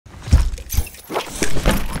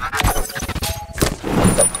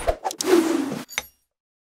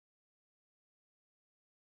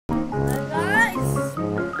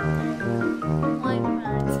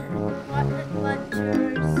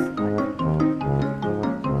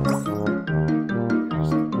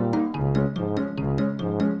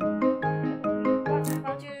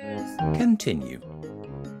Continue.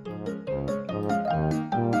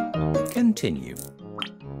 Continue.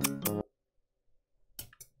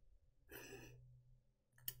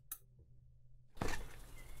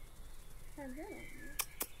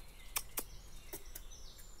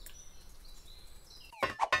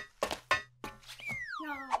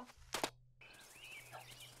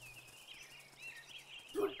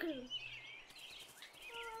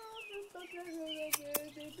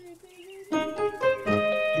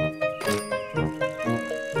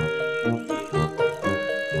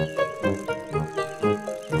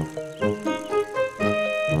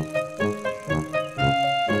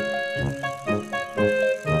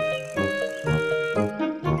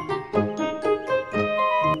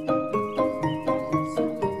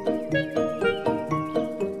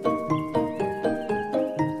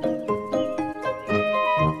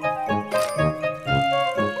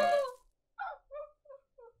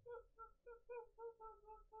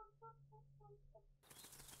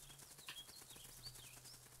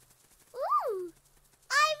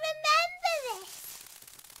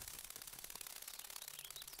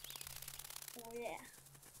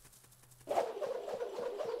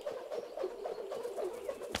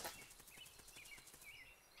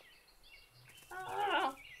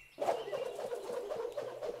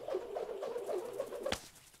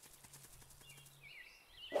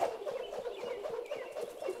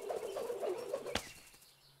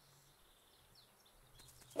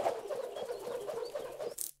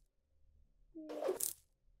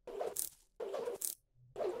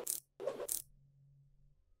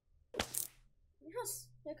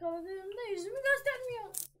 Yakaladığımda yüzümü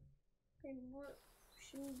göstermiyor. Bu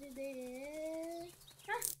şimdi değil.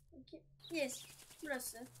 Yes,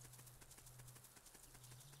 burası.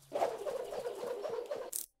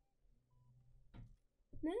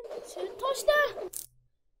 Ne? Senin taşta.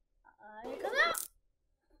 Yakala.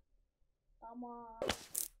 Ama.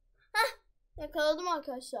 Yakaladım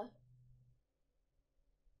arkadaşlar.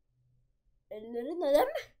 Elleri neden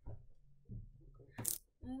mi?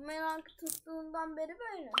 Merak tuttuğundan beri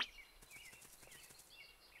böyle.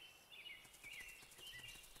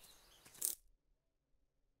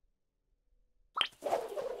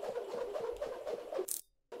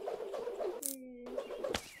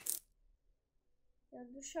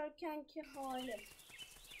 Ya düşerkenki halim.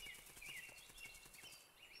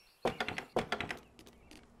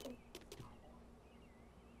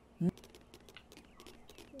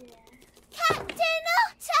 Captain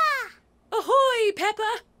Otter! Ahoy,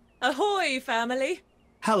 Peppa! Ahoy, family!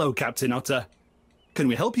 Hello, Captain Otter. Can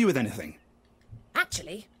we help you with anything?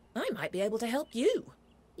 Actually, I might be able to help you.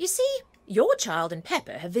 You see, your child and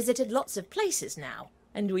Peppa have visited lots of places now,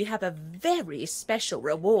 and we have a very special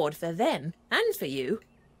reward for them and for you.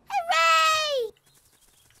 Hooray!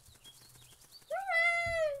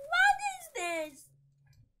 Hooray! What is this?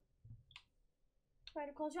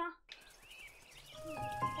 Böyle konuşma.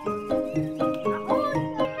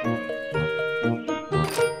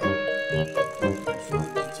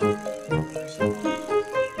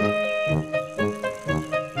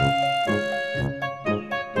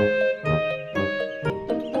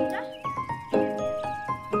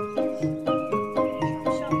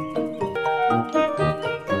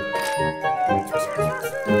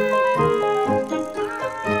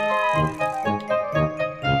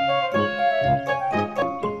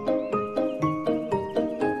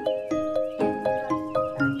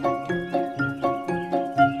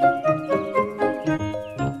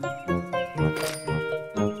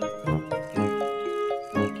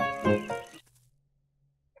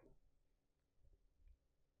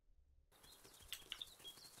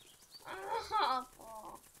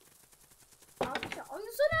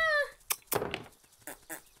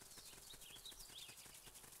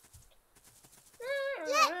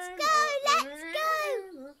 Let's go!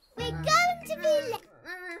 We're going to be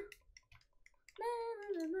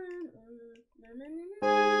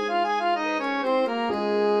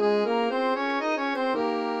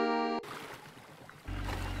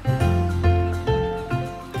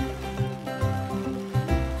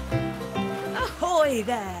Ahoy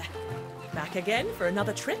there! Back again for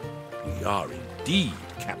another trip? We are indeed,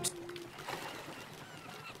 Captain.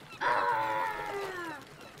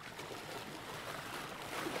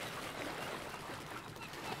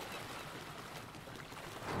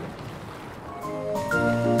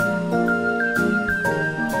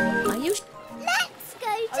 Are you... Let's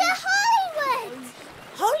go to Hollywood!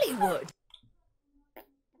 Hollywood?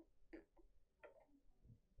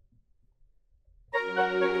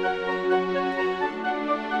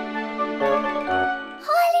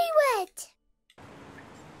 Hollywood!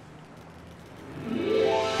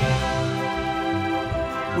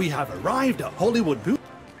 have arrived at Hollywood Boot.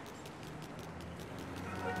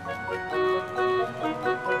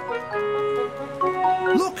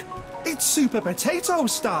 Look, it's Super Potato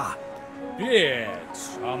Star. Did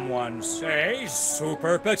someone say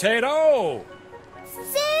Super Potato?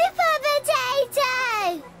 Super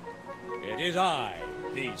Potato! It is I,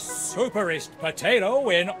 the superest potato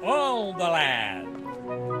in all the land.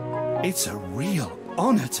 It's a real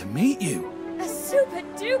honor to meet you. A super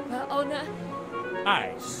duper honour.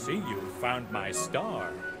 I see you found my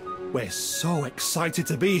star. We're so excited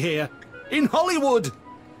to be here in Hollywood.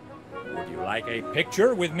 Would you like a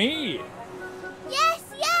picture with me? Yes,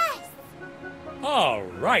 yes! All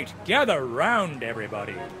right, gather round,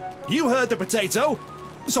 everybody. You heard the potato.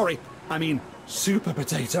 Sorry, I mean Super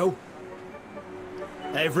Potato.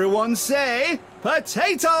 Everyone say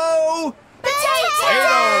potato!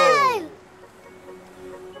 Potato!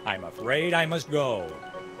 I'm afraid I must go.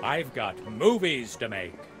 I've got movies to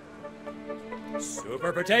make.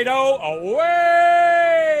 Super Potato, away!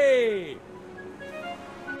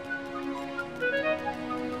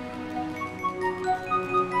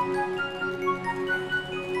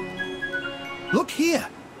 Look here,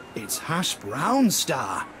 it's Hash Brown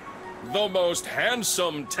Star. The most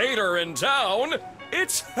handsome tater in town,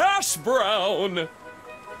 it's Hash Brown!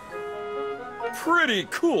 Pretty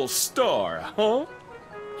cool star, huh?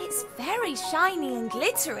 It's very shiny and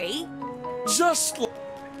glittery. Just like...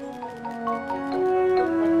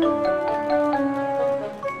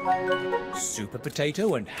 Super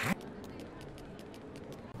Potato and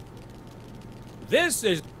This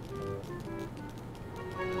is...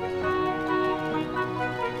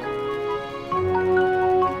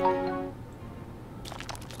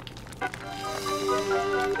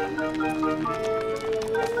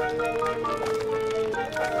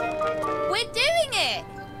 We're doing it!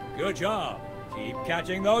 Good job. Keep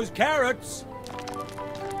catching those carrots.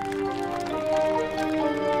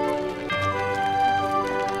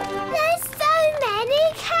 There's so many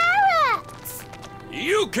carrots!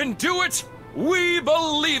 You can do it! We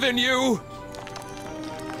believe in you!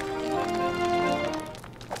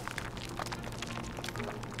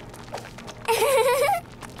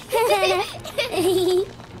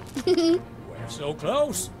 We're so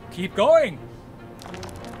close. Keep going.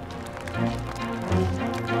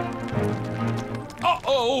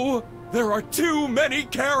 Uh-oh! There are too many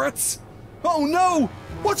carrots! Oh no!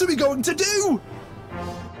 What are we going to do?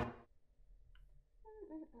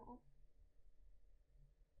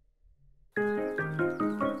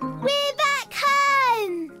 We're back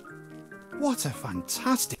home! What a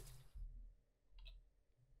fantastic...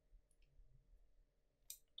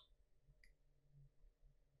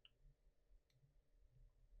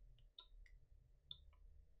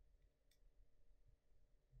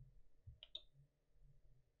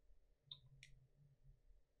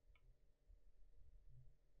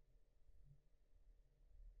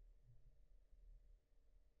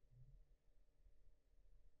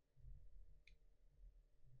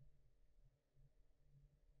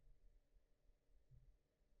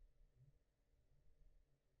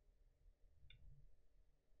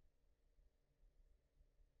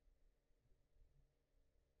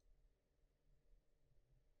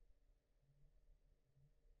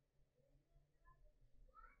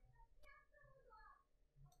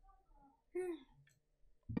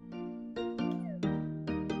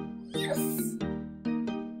 Yes!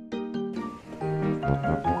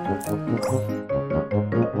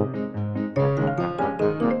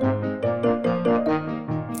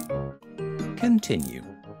 Continue.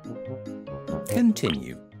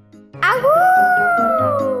 Continue. Ahoo!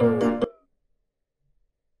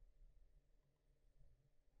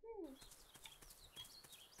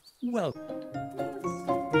 Well.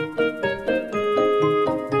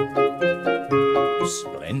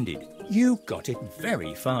 Splendid. You got it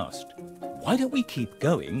very fast. Why don't we keep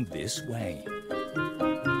going this way?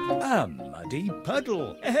 A muddy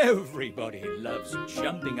puddle. Everybody loves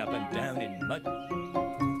jumping up and down in mud.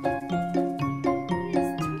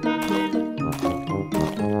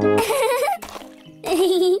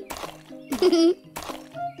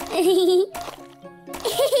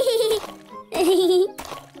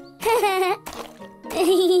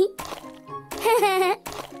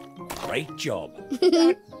 Great job.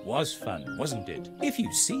 That was fun, wasn't it? If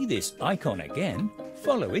you see this icon again,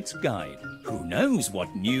 follow its guide. Who knows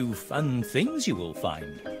what new fun things you will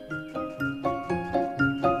find?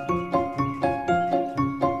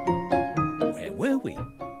 Where were we?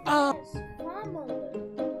 Ah,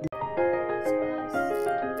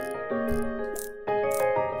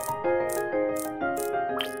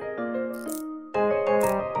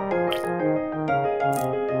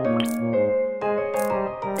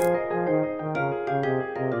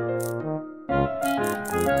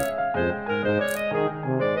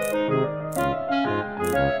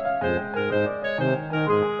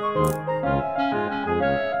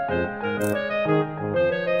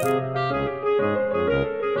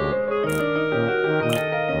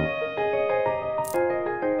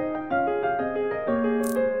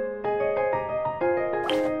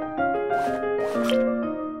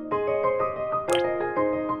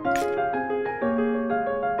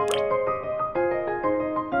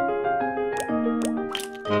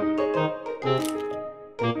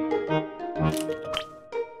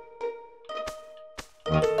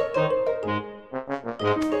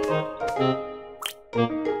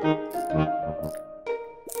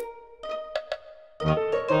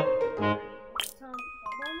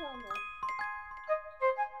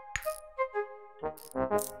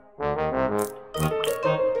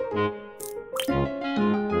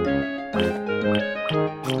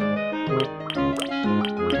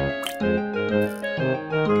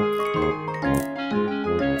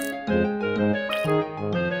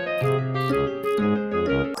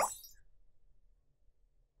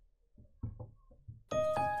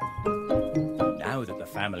 Now that the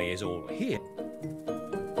family is all here,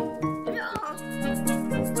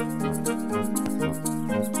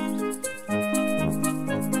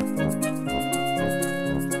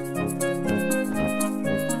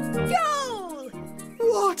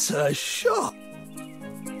 What a shot!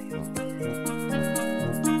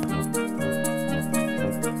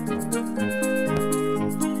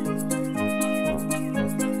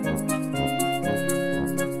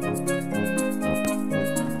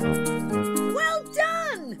 Well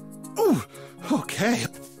done! Oh, okay.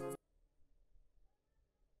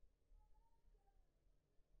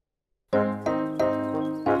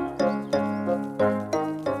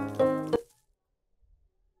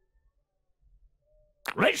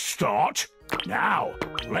 Let's start. Now,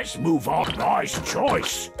 let's move on. Nice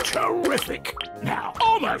choice. Terrific. Now,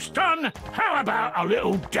 almost done. How about a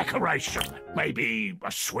little decoration? Maybe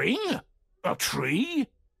a swing? A tree?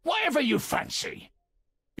 Whatever you fancy.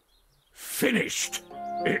 Finished.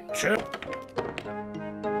 I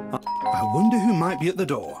wonder who might be at the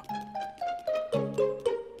door.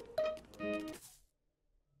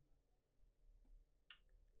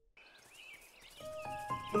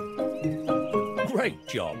 great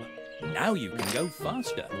job. Now you can go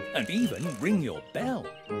faster and even ring your bell.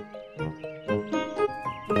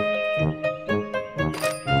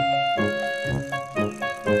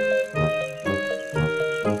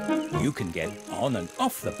 You can get on and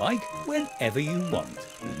off the bike whenever you want.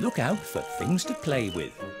 Look out for things to play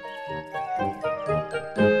with.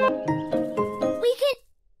 We can...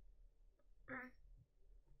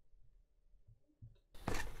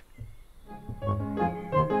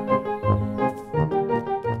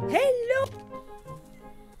 Hello!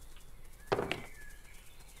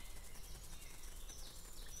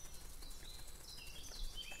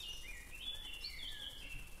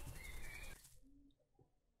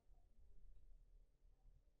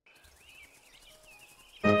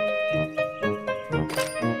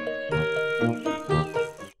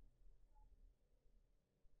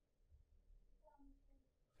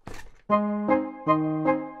 The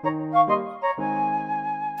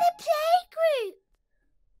playgroup!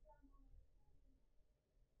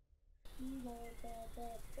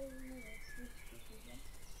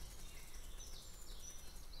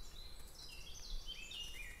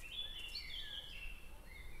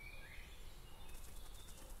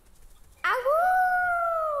 Ahoo!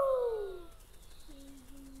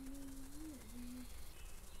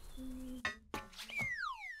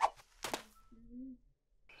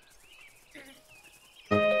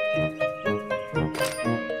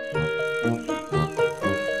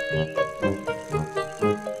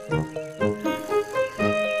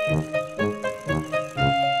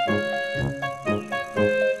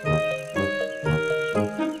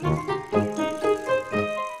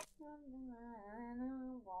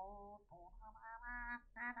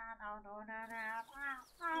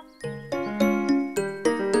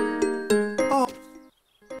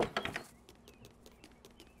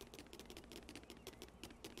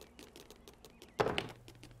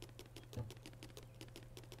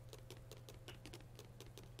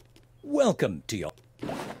 Welcome to your...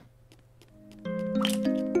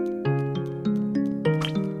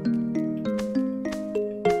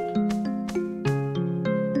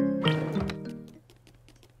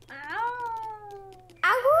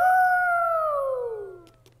 Ahoo!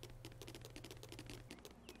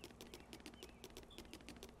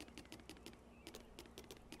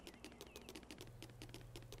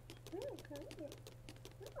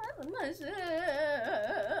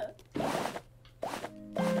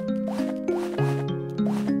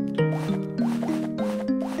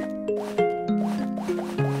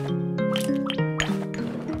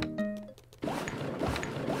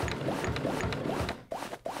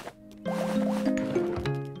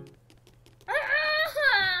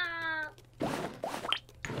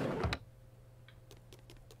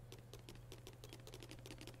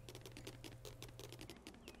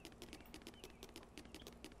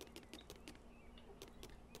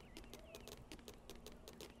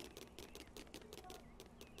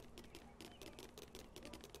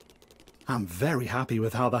 I'm very happy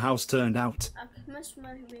with how the house turned out. Can you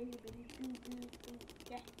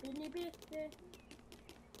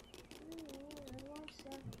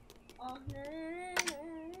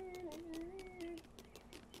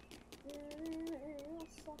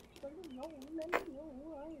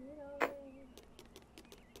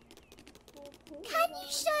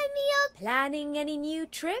show me your... Planning any new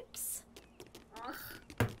trips?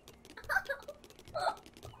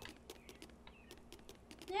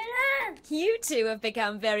 You two have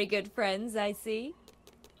become very good friends, I see.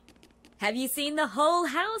 Have you seen the whole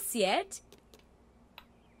house yet?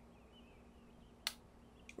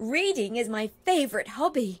 Reading is my favorite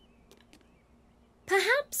hobby.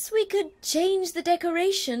 Perhaps we could change the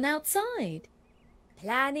decoration outside.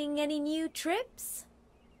 Planning any new trips?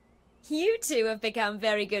 You two have become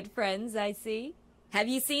very good friends, I see. Have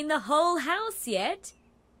you seen the whole house yet?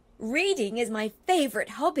 Reading is my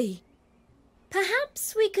favorite hobby.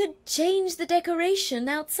 Perhaps we could change the decoration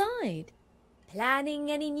outside. Planning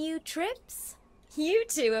any new trips? You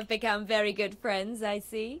two have become very good friends, I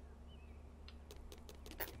see.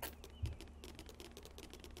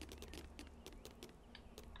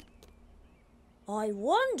 I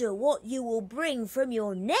wonder what you will bring from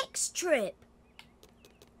your next trip.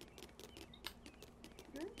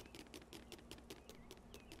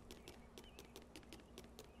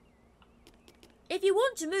 If you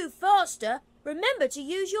want to move faster, remember to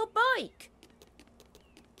use your bike.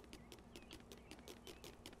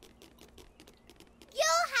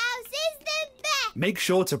 Your house is the best. Make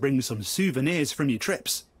sure to bring some souvenirs from your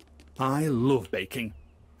trips. I love baking,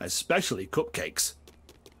 especially cupcakes.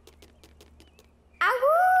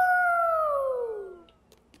 Ahoo!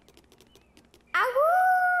 Ahoo!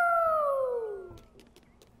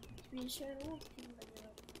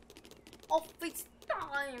 Office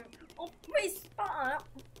time! Office time!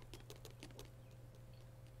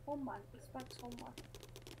 Homebad, Xbox Homebad.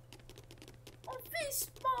 Office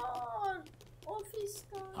time! Office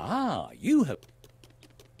time! Ah, you have...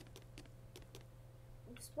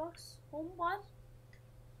 Xbox Homebad.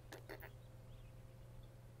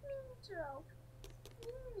 Ninja.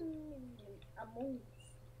 Among.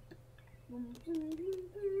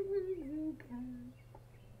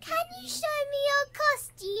 Can you show me your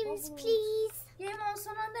costumes, please? Game on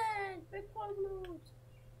Sunday. Big Pablos.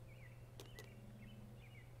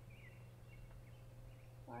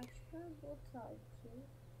 Başka botatçı.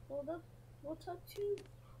 Botatçı.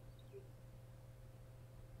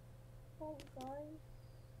 Oh guys.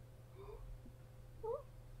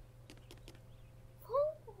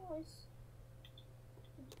 Oh guys.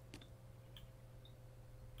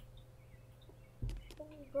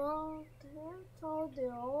 God,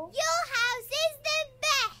 Your house is the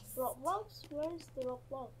best. Roblox? Where is the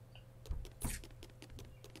Roblox?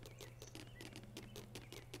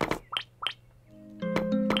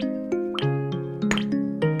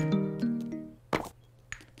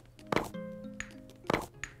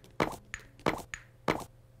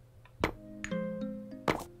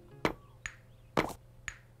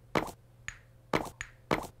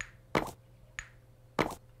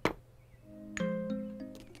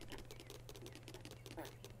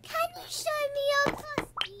 Can you show me your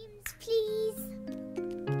costumes, please?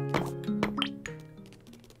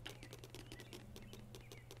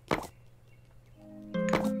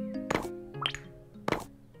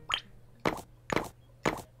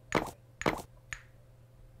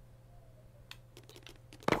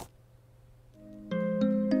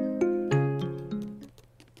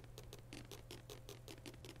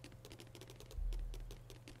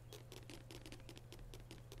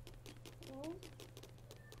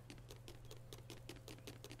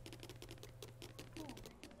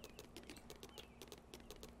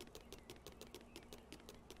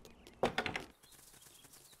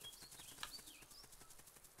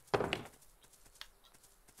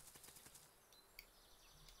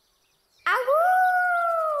 Ahoo!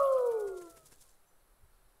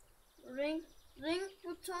 Ring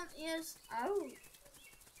button is out.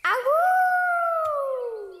 Ahoo!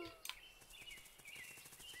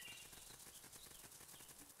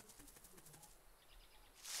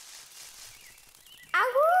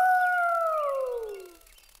 Ahoo!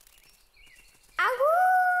 Ahoo!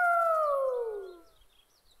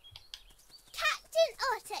 Captain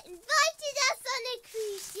Otter invited us on a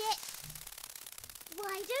cruise ship.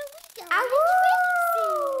 Why don't we go on a trip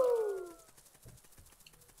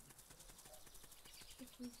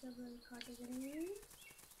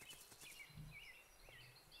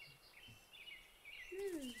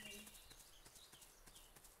soon?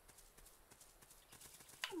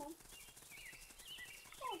 Come on.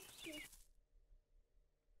 Oh,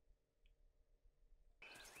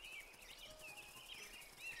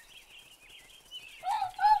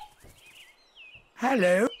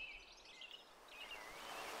 Hello.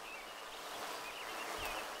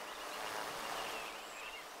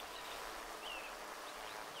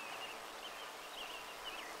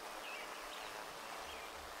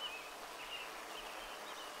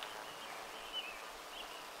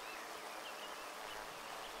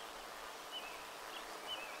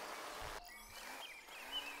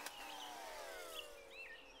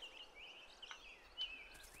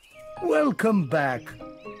 Welcome back.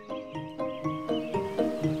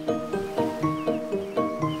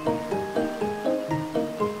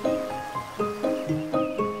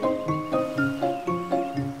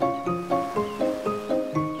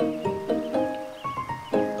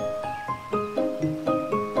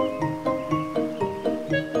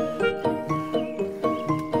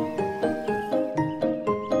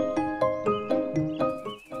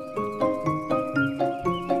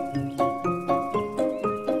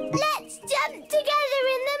 Let's jump together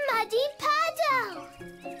in the muddy puddle.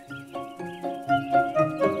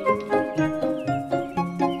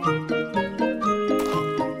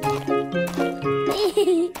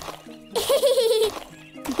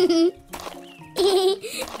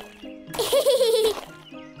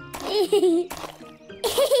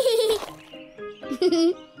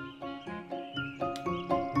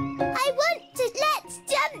 I want to. Let's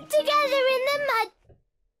jump together in the mud.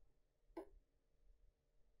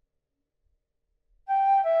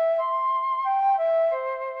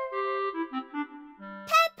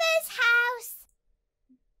 Peppa's house.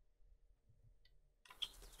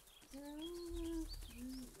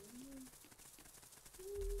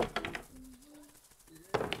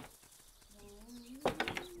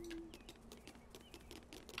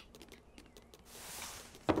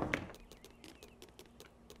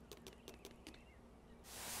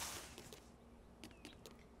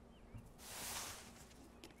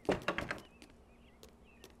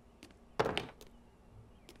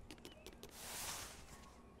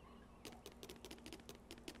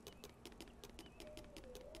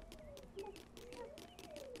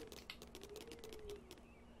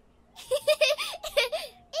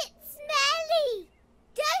 It's smelly.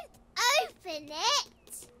 Don't open it.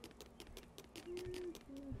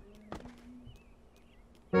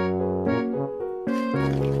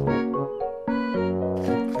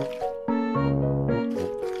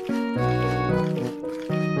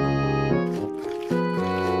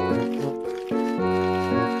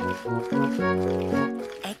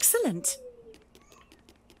 Excellent.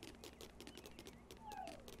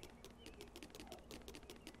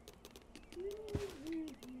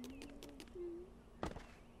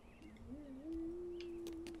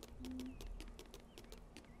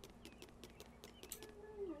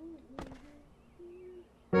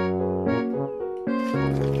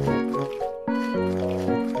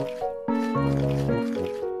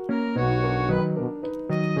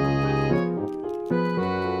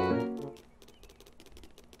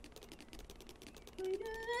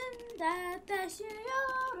 Kuyruğunda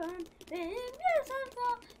taşıyorum benim güzel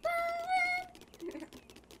toprağım.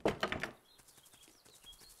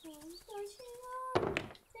 Taşıyorum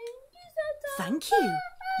benim güzel toprağım. Thank you.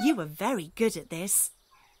 You were very good at this.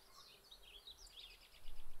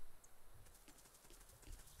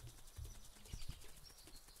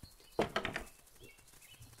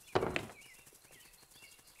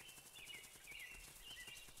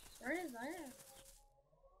 Where is that?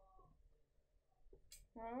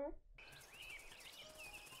 Huh?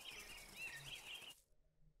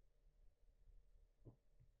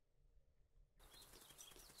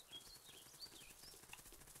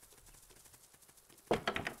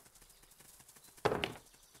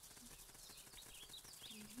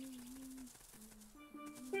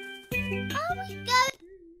 Are we going?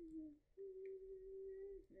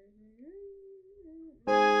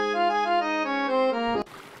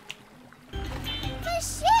 The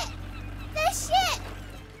ship! The ship!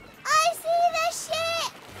 I see the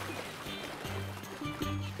ship!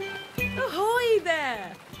 Ahoy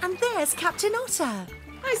there! And there's Captain Otter.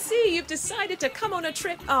 I see you've decided to come on a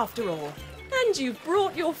trip after all. And you've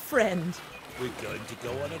brought your friend. We're going to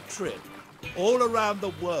go on a trip all around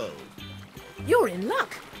the world. You're in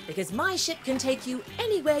luck, because my ship can take you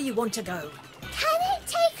anywhere you want to go. Can it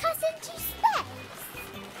take us into space?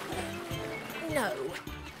 No,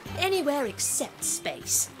 anywhere except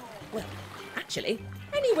space. Well, actually,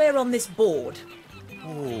 anywhere on this board.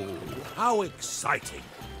 Oh, how exciting!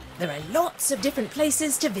 There are lots of different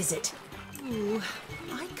places to visit. Ooh,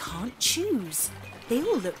 I can't choose. They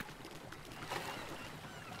all look...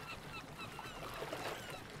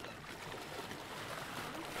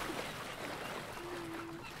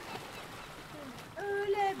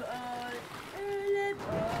 Öyle var, öyle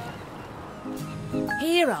var.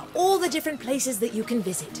 Here are all the different places that you can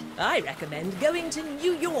visit. I recommend going to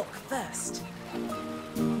New York first.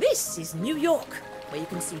 This is New York, where you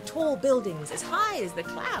can see tall buildings as high as the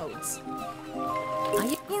clouds.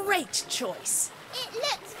 A great choice. It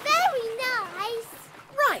looks very nice.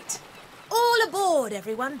 Right. All aboard,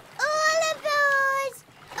 everyone. All aboard!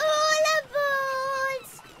 All aboard!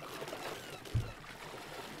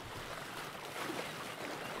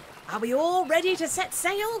 Are we all ready to set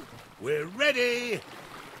sail? We're ready.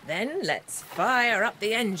 Then let's fire up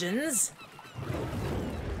the engines.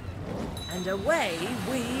 And away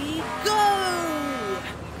we go!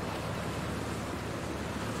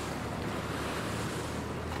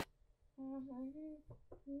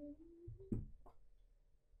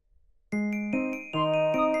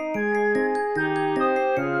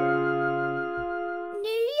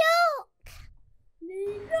 New York! New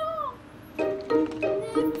York. New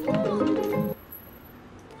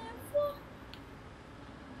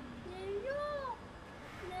York.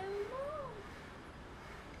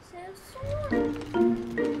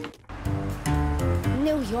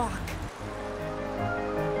 New York.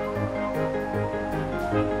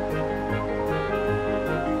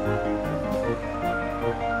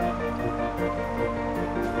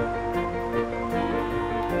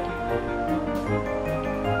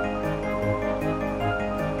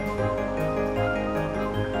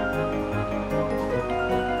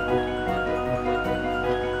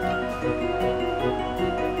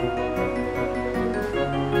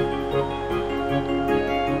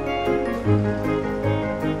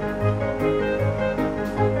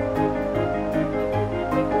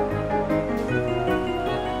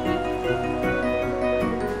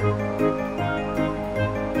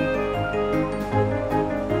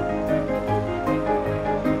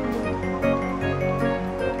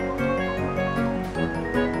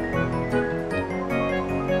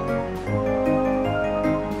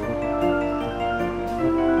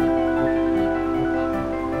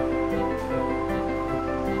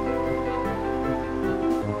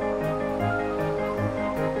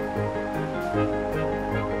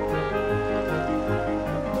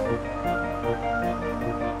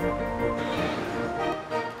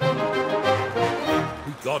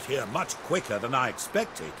 Got here much quicker than I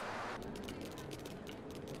expected.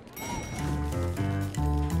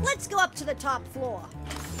 Let's go up to the top floor.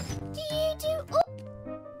 Do you do all...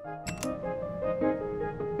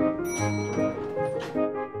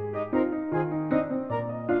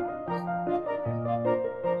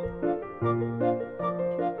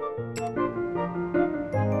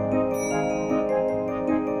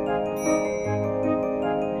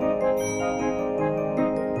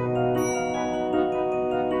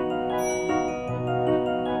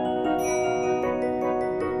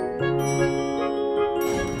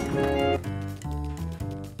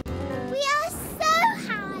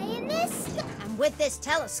 With this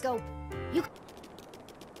telescope, you...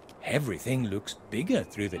 Everything looks bigger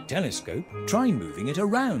through the telescope. Try moving it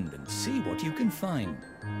around and see what you can find.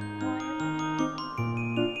 Look!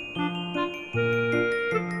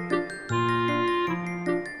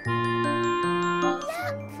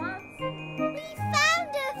 We found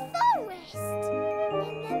a forest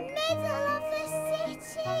in the middle of the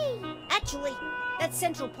city. Actually, that's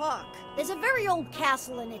Central Park. There's a very old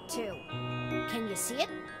castle in it, too. Can you see it?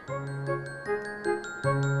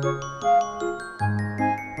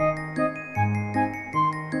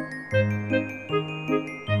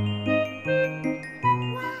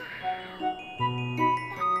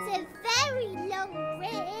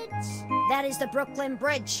 That is the Brooklyn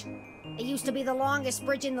Bridge. It used to be the longest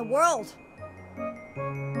bridge in the world.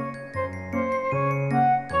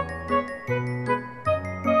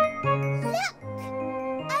 Look!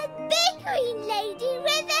 A big green lady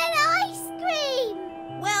with an ice cream!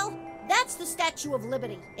 Well, that's the Statue of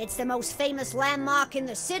Liberty. It's the most famous landmark in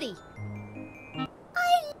the city.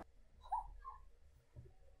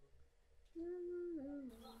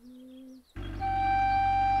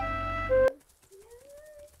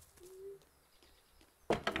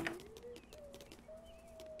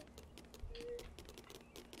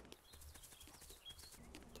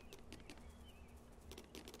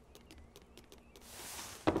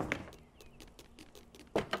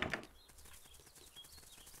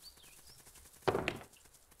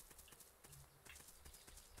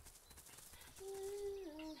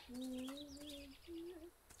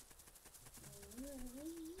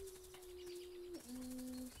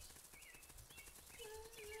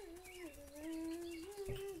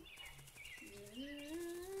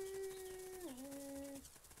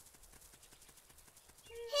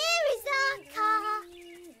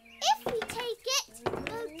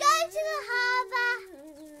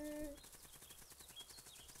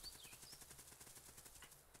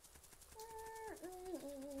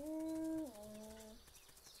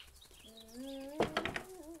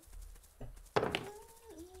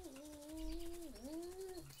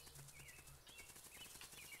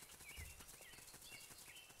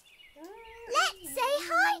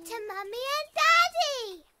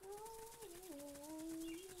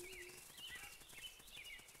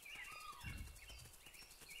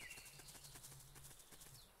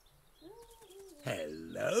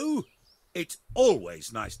 Hello. It's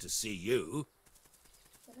always nice to see you.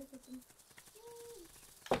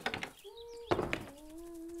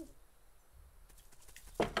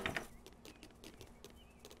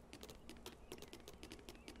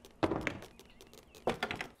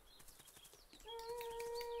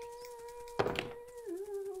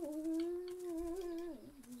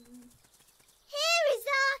 Here is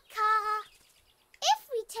our car. If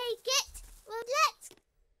we take it, let's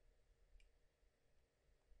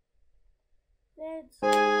the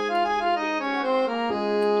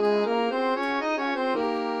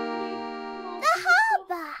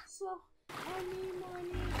harbour.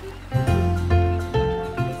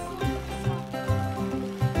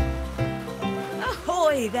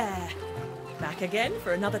 Ahoy there! Back again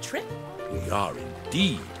for another trip? We are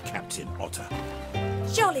indeed, Captain Otter.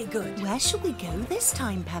 Jolly good. Where shall we go this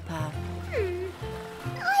time, Peppa?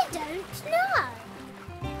 I don't know.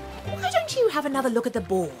 Why don't you have another look at the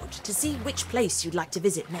board to see which place you'd like to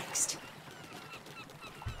visit next?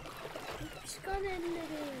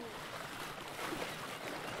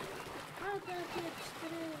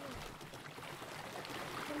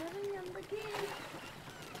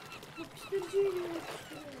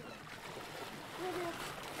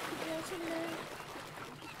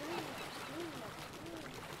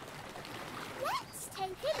 Let's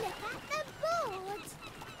take a look at the board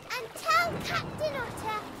and tell Captain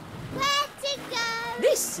Otter where to go.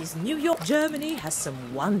 This is New York. Germany has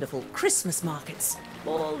some wonderful Christmas markets,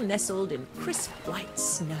 all nestled in crisp white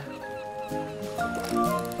snow.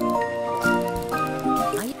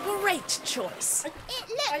 A great choice. It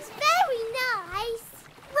looks very nice.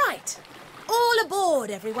 Right. All aboard,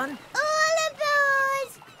 everyone. All aboard!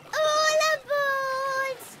 All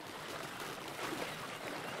aboard!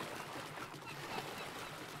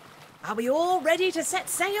 Are we all ready to set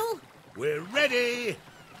sail? We're ready.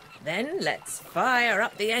 Then let's fire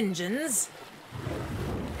up the engines.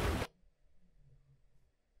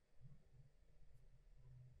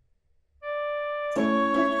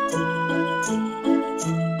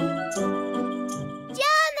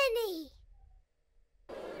 Germany!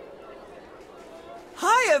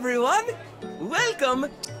 Hi, everyone.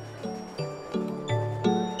 Welcome.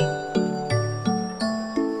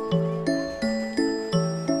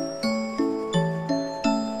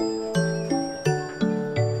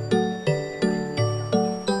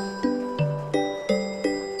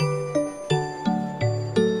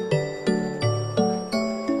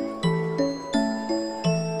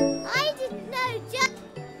 I didn't know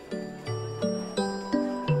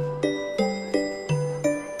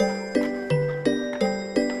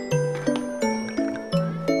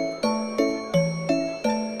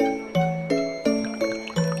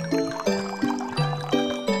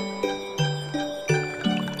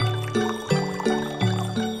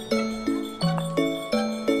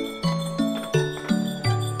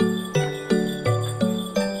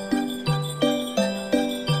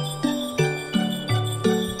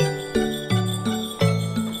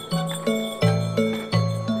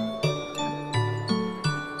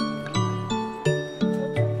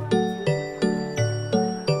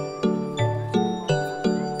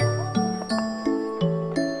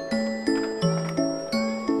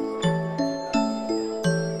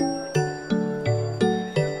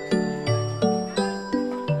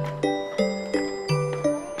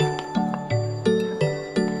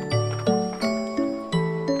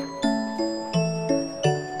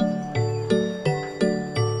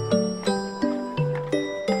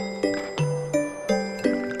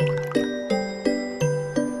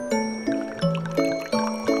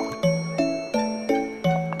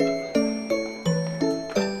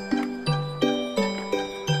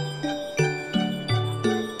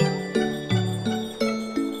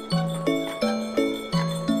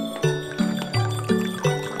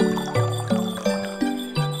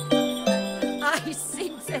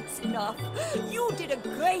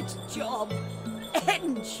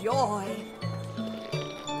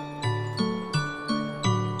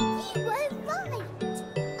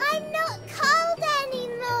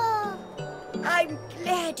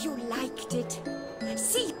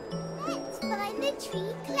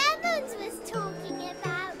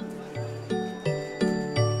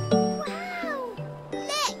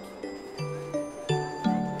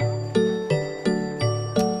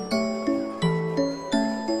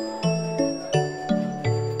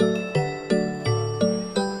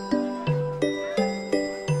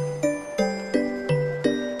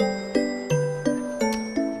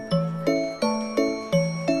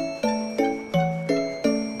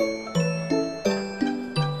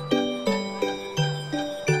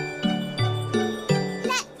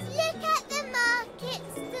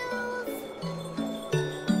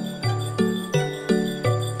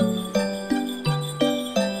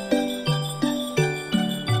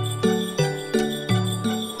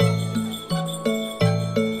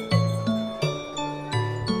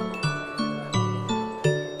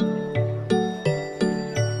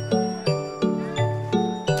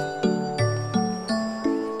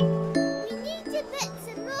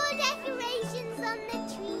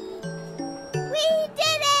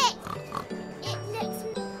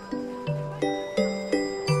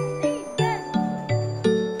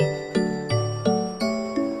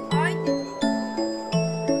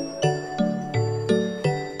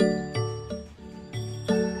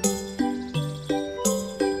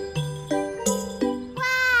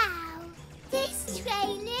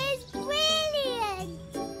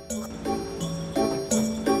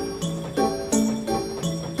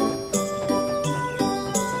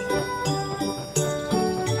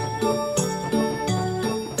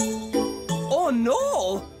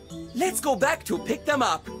Let's go back to pick them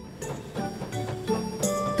up.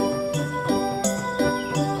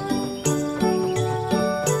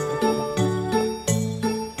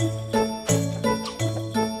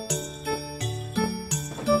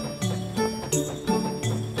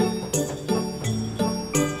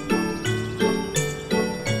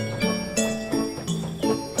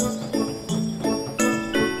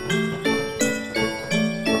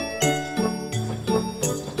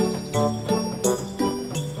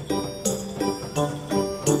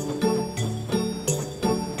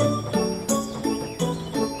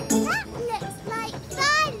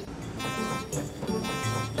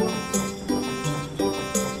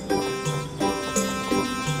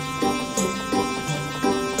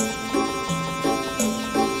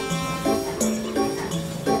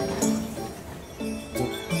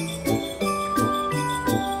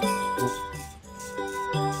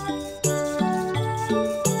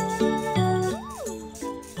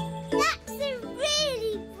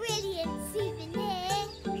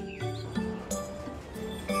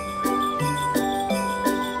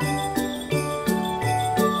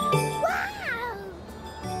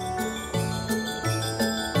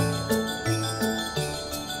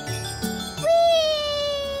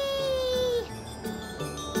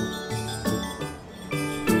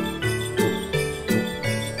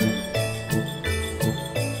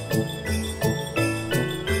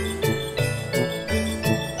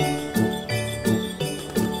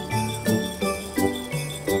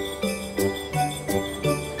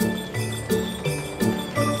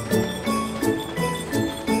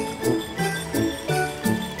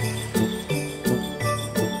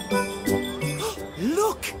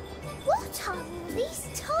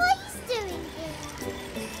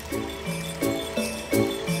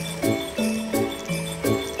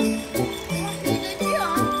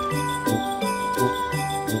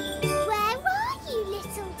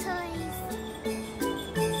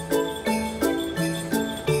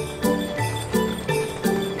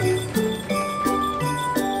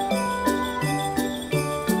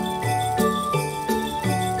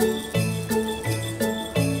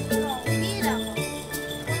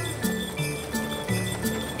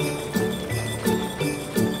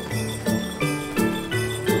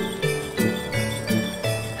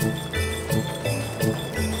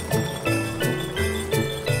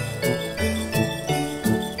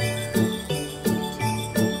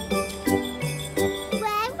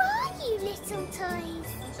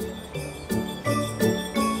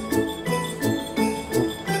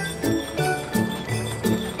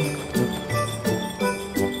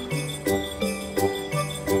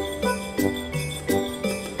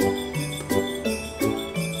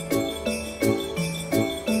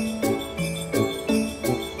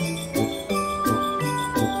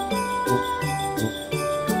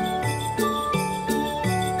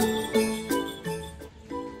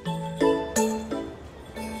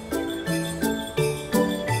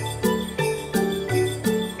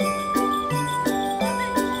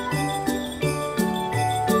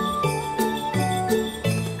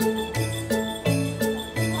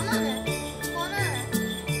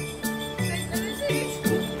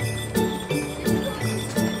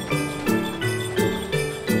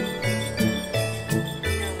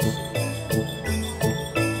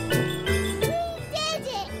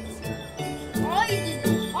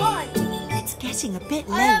 A bit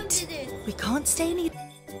late. We can't stay any...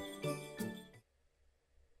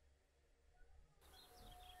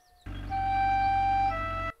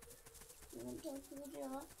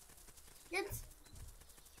 Git.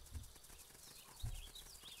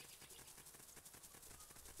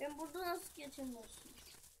 Ben burada nasıl geçemiyorsun?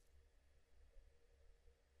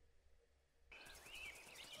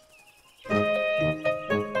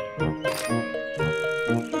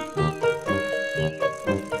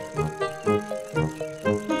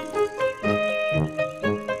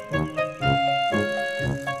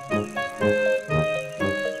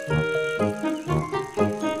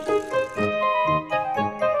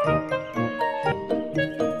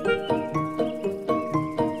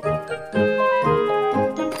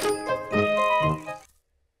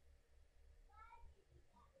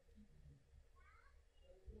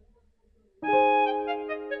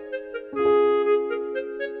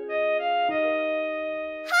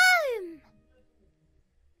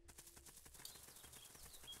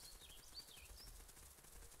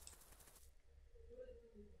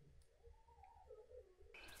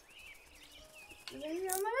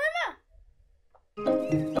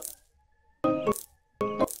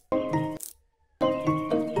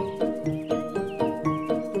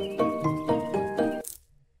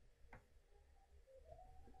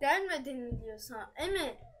 Gelmedin mi diyor sana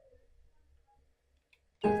Emir?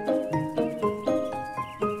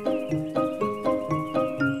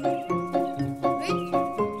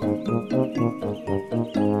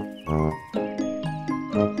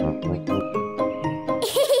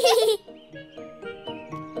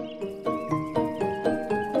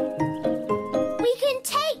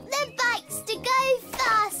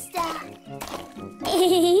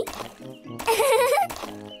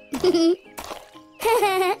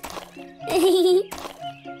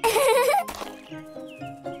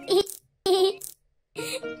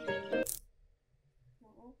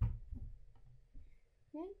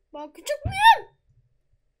 Ben küçük müyüm?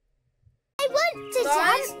 I want to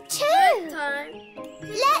jump too.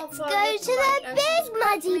 Let's go to the big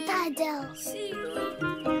muddy puddle. See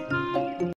you.